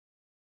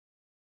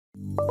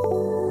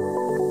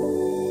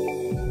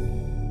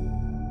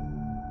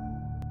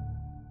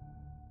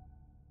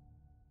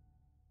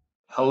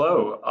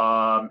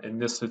Hello, in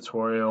this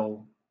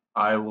tutorial,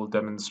 I will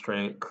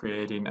demonstrate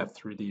creating a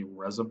 3D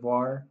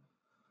reservoir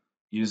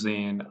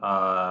using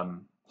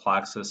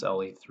PLAXIS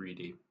LE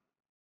 3D.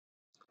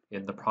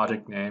 In the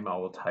project name, I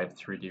will type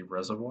 3D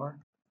reservoir.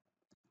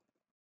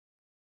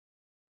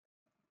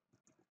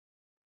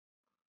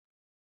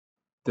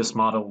 This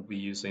model will be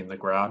using the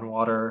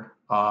groundwater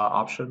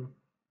option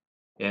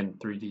in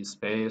 3D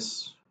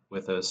space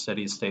with a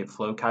steady state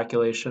flow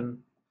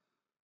calculation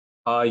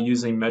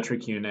using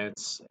metric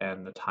units,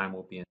 and the time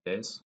will be in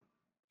days.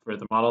 For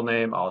the model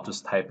name, I'll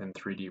just type in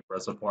 3D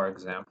reservoir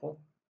example.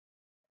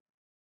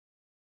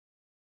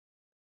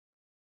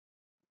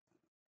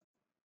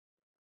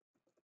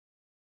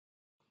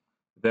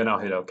 Then I'll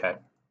hit OK.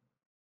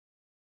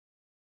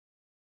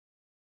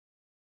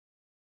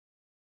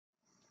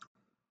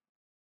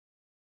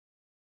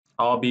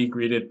 I'll be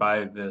greeted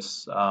by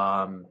this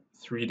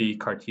 3D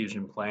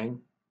Cartesian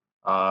plane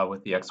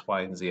with the X,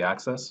 Y, and Z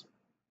axis.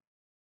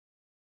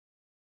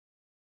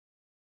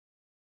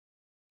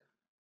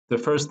 The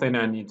first thing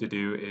I need to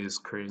do is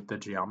create the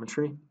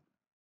geometry.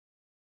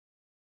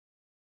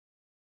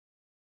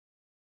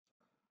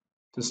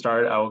 To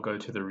start, I will go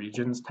to the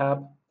Regions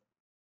tab,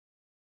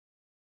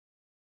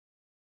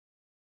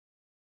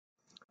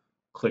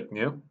 click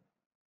New.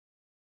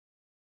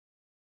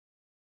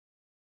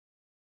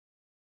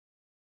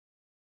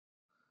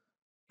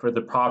 For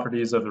the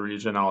properties of the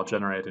region, I'll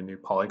generate a new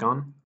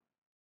polygon.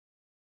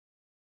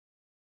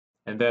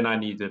 And then I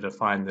need to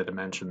define the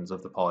dimensions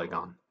of the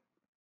polygon.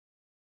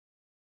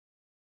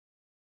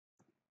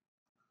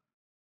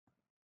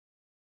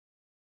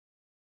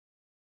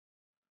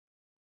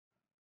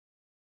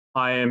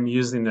 I am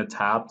using the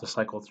tab to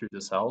cycle through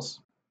the cells.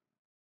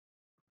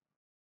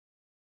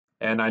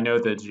 And I know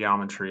the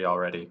geometry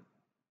already.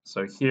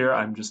 So here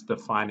I'm just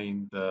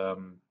defining the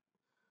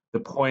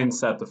points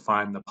that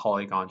define the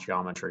polygon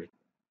geometry.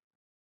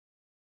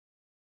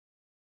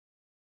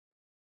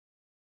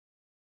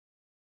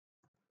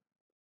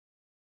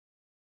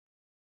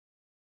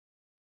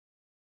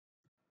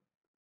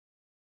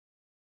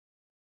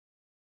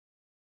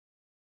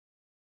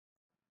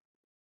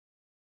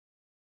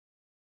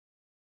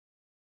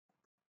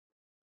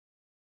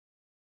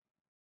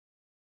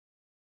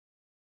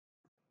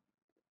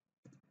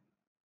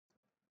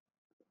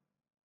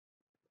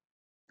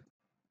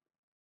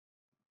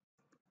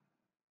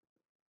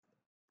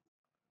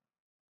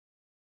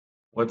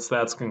 Once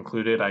that's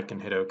concluded, I can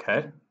hit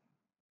OK.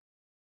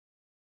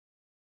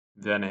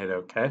 Then hit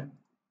OK.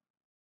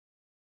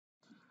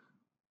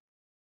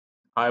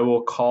 I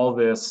will call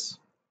this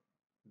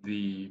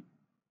the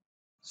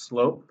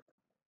slope.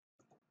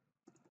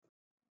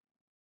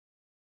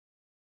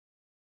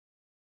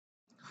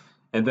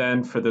 And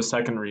then for the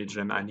second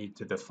region, I need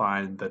to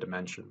define the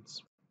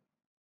dimensions.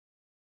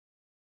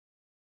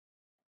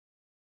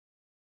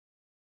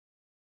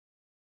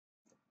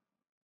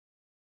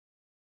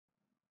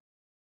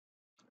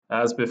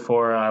 As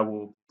before, I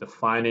will be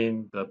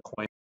defining the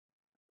point.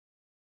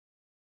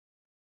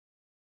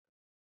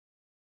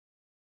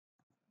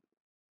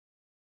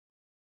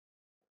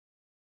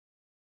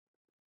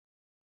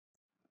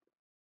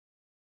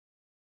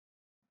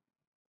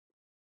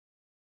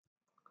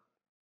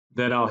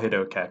 Then I'll hit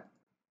OK.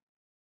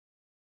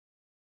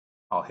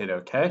 I'll hit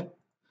OK.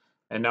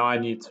 And now I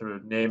need to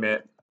name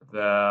it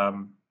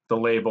the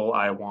label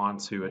I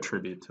want to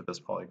attribute to this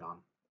polygon.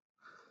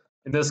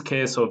 In this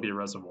case, it will be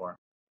reservoir.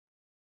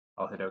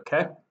 I'll hit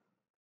OK.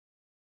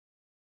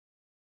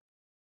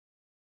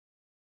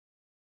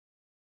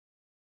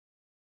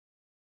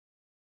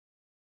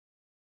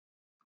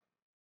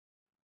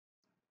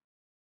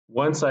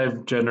 Once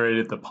I've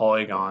generated the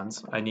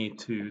polygons, I need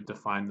to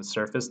define the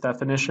surface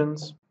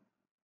definitions.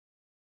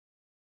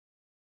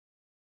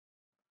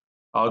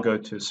 I'll go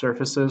to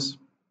Surfaces,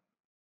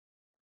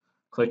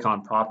 click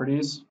on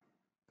Properties.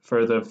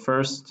 For the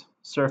first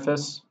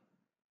surface,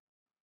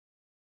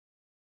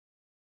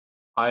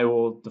 I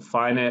will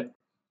define it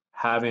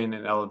having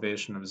an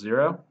elevation of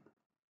 0.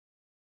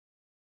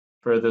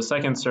 For the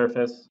second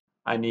surface,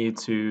 I need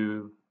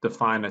to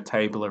define a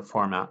tabular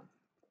format.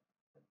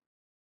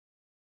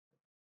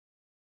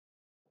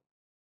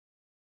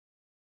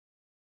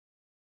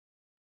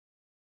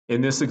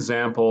 In this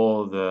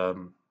example,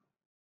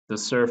 the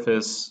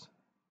surface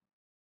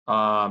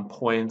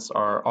points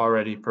are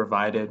already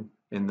provided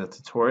in the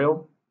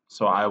tutorial,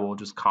 so I will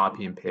just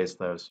copy and paste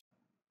those.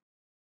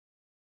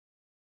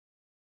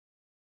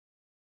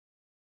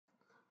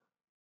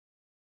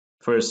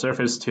 For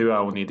surface 2,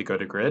 I will need to go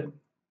to grid,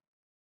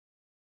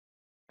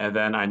 and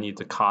then I need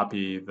to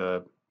copy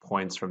the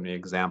points from the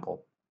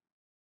example.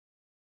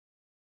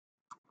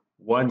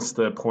 Once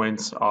the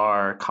points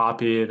are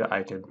copied,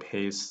 I can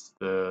paste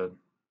the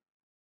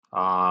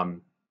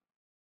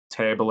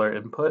tabular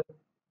input.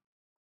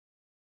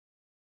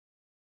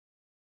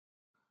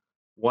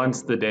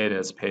 Once the data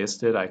is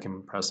pasted, I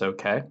can press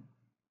OK.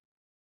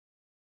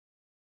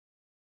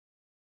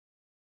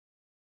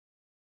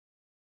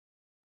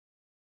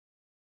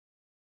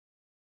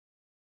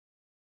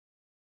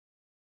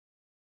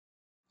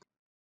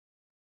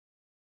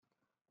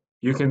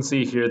 You can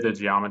see here the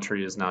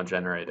geometry is now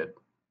generated.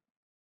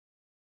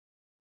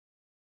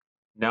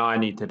 Now I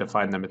need to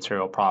define the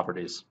material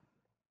properties.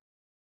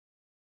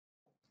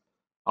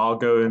 I'll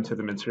go into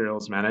the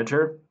Materials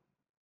Manager,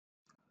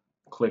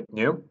 click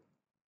New.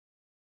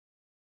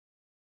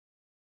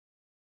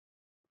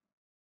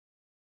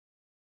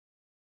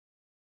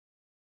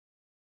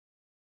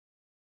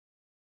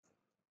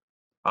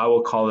 I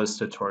will call this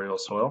tutorial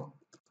soil.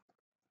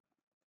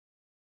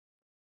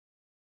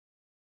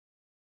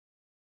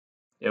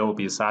 It will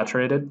be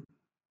saturated.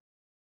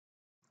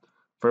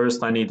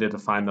 First, I need to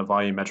define the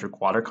volumetric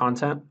water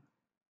content.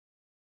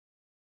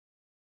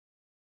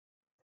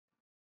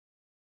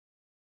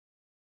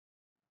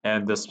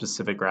 And the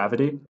specific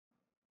gravity.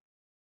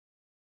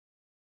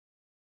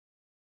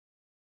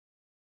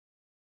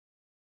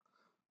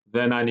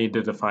 Then I need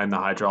to define the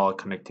hydraulic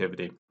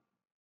connectivity.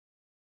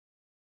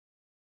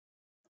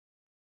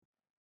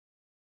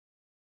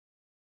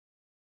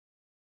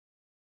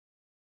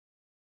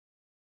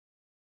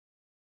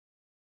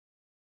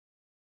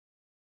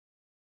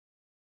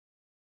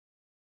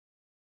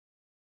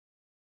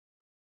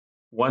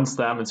 Once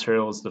that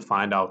material is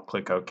defined, I'll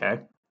click OK.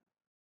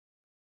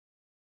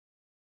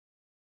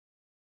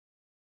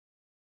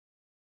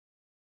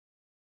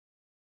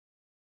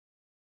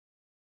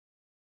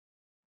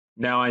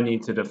 Now I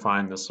need to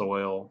define the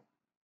soil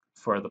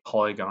for the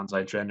polygons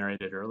I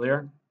generated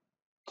earlier.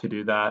 To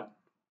do that,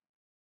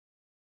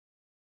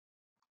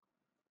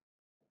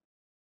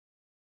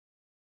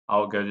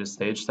 I'll go to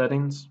Stage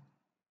Settings,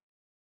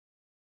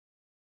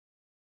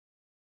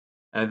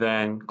 and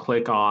then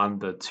click on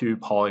the 2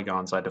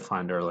 polygons I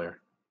defined earlier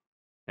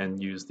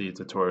and use the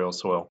tutorial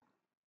soil.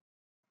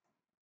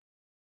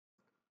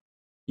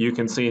 You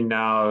can see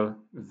now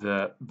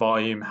the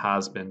volume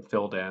has been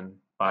filled in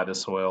by the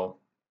soil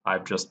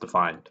I've just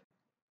defined.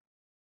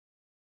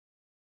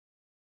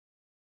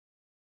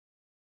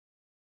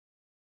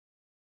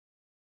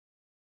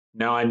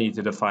 Now I need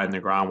to define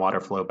the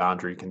groundwater flow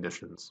boundary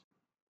conditions.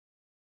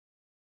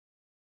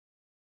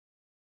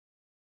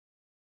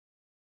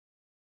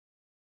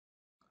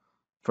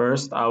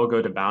 First, I will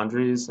go to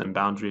Boundaries and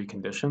Boundary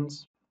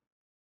Conditions.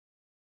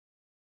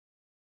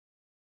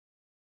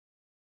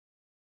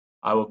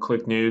 I will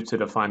click New to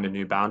define a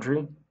new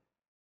boundary.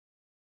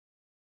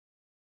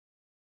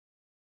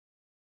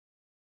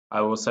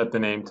 I will set the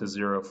name to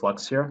 0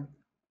 flux here.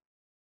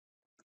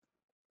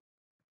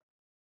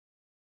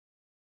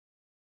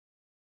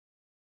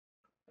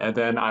 And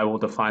then I will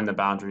define the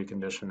boundary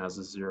condition as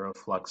a 0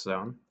 flux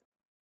zone.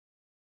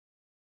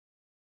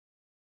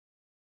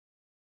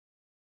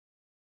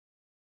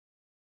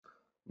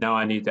 Now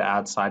I need to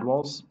add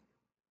sidewalls.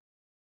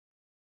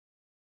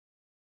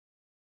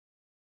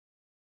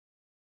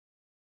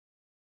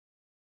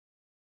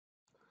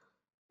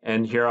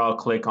 And here I'll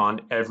click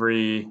on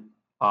every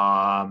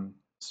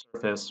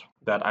surface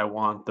that I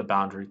want the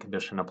boundary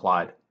condition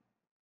applied.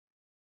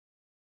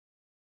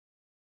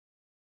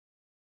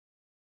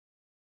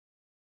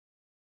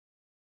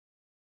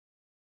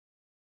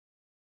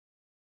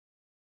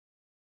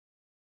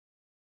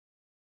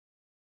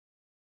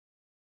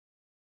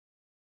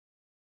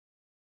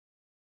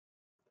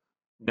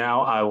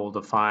 Now I will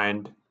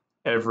define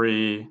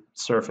every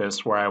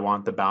surface where I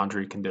want the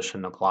boundary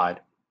condition applied.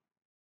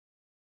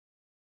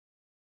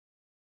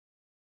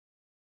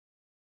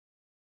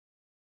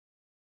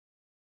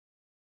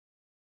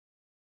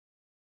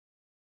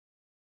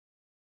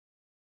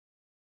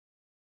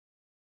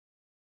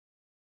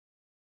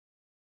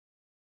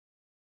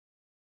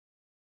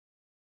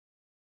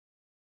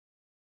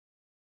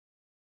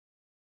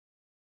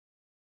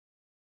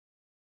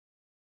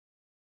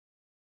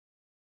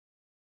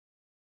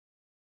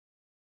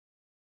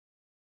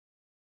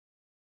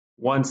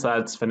 Once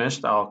that's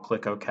finished, I'll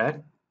click OK.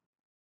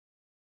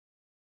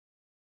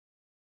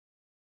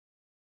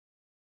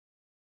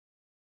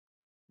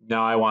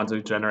 Now I want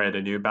to generate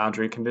a new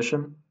boundary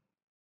condition.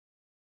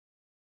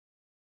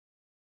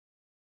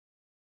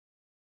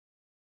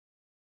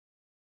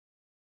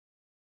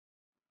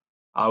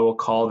 I will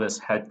call this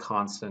head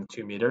constant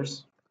 2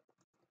 meters.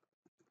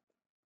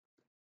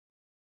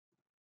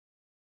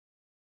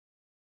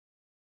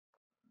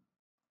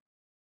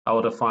 I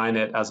will define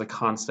it as a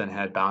constant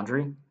head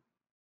boundary.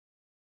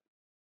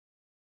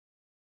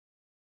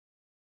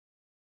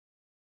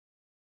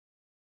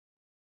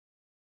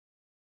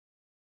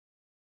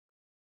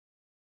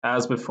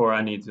 As before,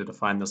 I need to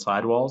define the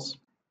sidewalls.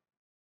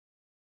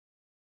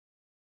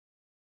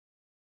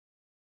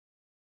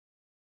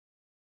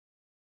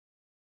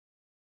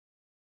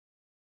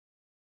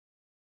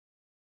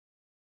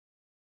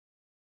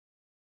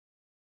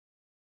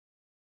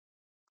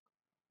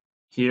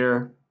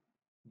 Here,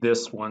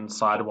 this one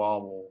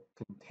sidewall will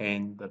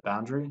contain the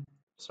boundary.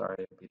 Sorry,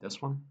 it'd be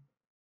this one.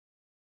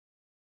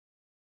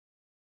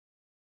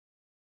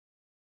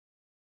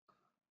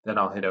 Then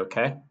I'll hit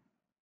OK.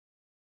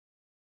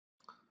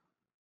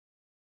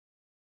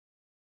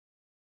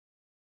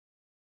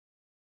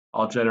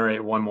 I'll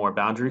generate one more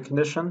boundary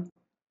condition.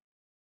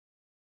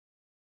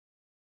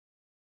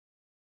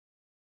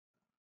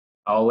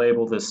 I'll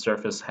label this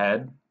surface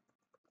head.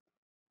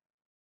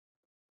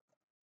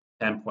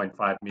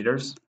 10.5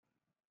 meters.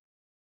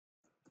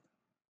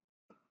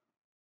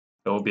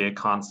 It will be a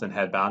constant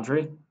head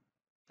boundary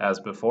as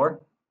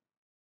before.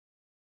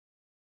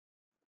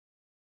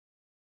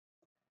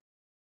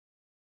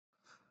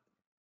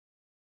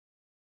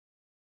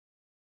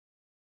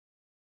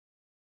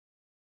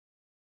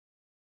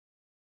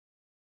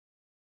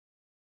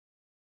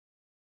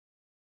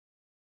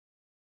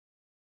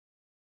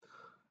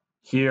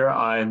 Here,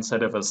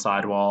 instead of a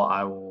sidewall,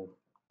 I will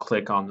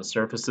click on the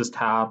Surfaces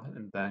tab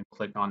and then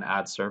click on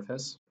Add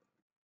Surface.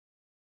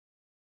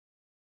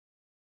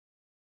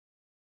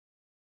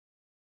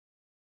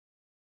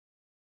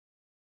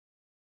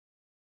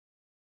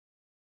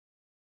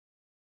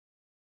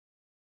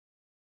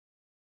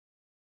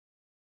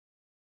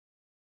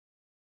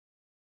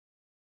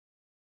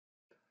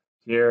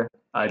 Here,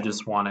 I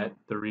just want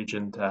the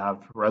region to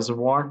have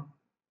reservoir.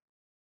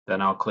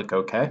 Then I'll click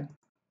OK.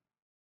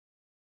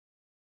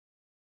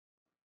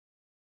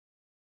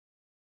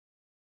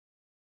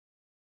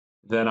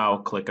 Then I'll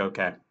click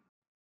OK.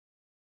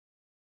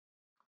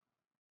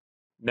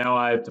 Now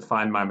I've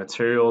defined my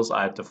materials,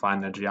 I've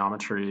defined the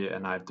geometry,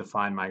 and I've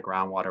defined my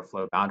groundwater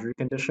flow boundary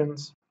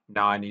conditions.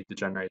 Now I need to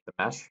generate the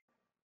mesh.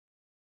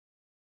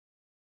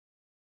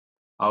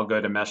 I'll go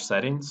to Mesh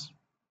Settings.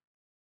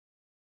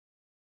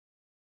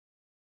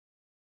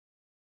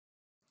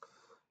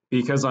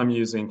 Because I'm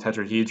using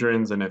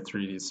tetrahedrons in a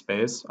 3D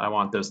space, I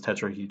want those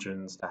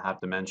tetrahedrons to have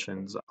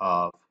dimensions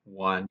of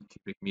 1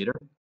 cubic meter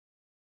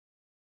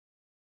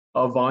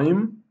of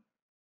volume.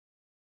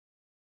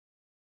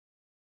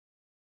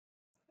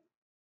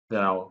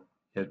 Then I'll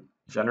hit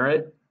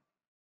Generate.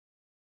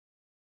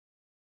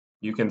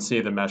 You can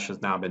see the mesh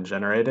has now been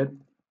generated.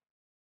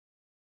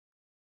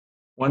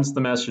 Once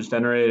the mesh is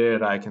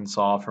generated, I can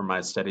solve for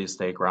my steady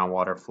state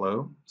groundwater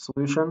flow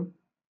solution.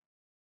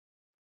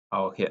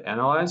 I'll hit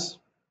Analyze.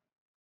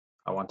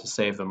 I want to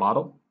save the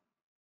model.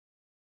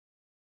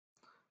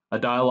 A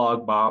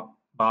dialog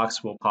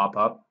box will pop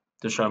up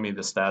to show me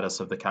the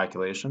status of the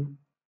calculation.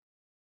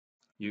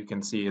 You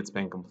can see it's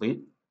been complete.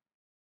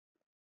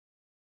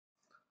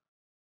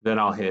 Then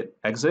I'll hit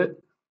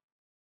Exit.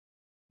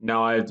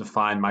 Now I've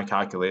defined my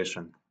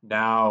calculation.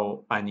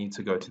 Now I need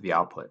to go to the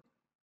output.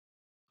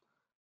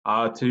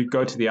 To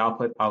go to the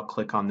output, I'll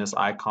click on this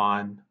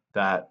icon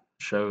that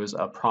shows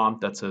a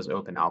prompt that says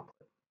Open Output.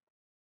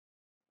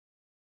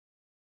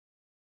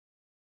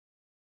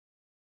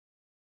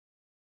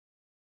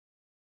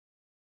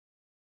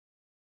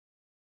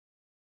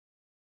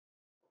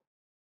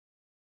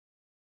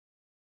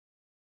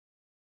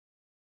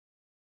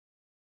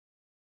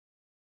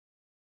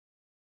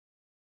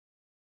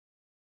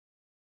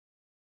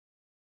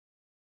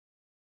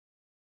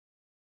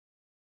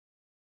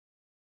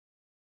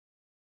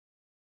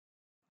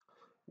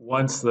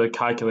 Once the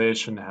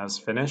calculation has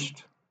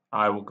finished,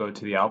 I will go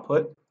to the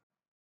output.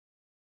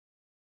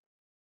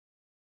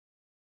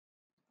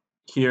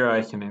 Here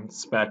I can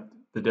inspect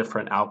the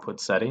different output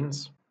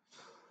settings.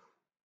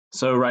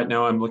 So right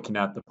now I'm looking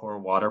at the pore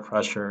water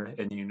pressure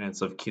in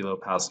units of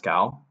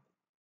kilopascal.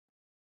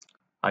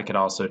 I could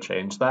also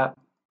change that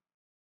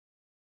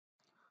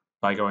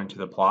by going to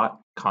the plot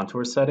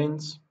contour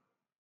settings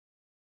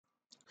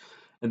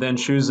and then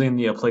choosing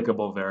the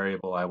applicable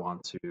variable I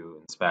want to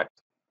inspect.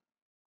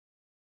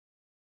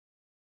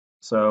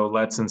 So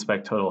let's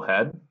inspect total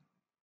head.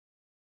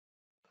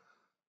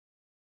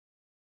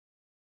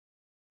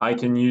 I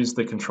can use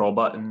the control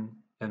button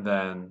and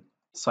then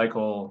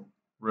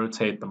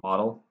rotate the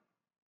model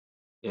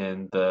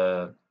in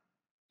the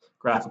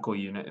graphical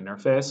unit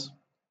interface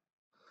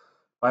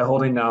by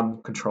holding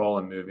down control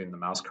and moving the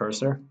mouse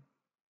cursor.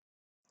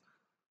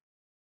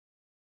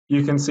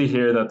 You can see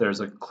here that there's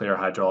a clear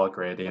hydraulic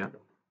gradient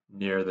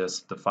near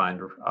this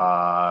defined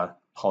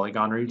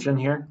polygon region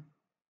here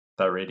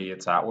that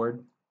radiates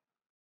outward,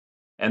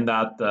 and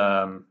that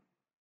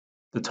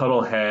the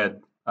total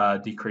head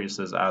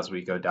decreases as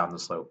we go down the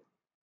slope.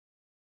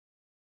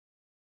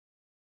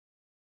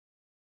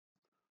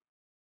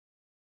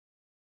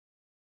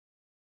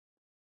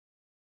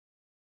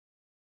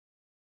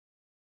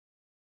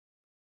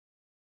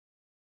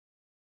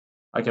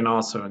 I can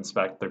also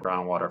inspect the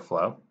groundwater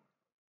flow.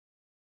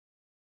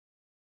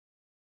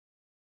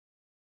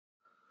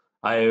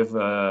 I have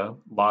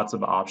lots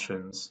of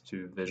options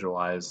to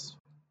visualize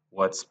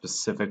what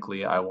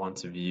specifically I want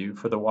to view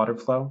for the water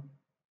flow.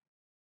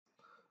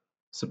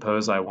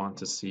 Suppose I want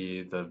to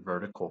see the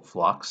vertical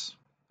flux.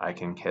 I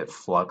can hit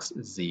Flux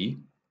Z,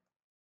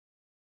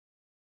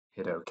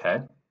 hit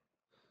OK.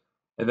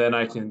 And then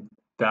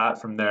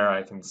from there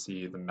I can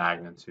see the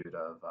magnitude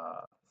of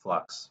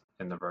flux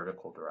in the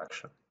vertical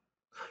direction.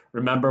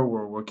 Remember,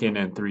 we're working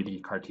in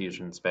 3D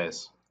Cartesian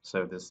space,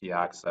 so this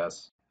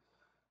z-axis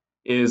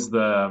is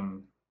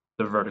the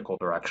vertical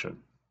direction.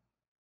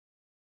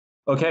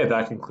 Okay,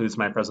 that concludes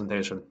my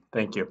presentation.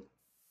 Thank you.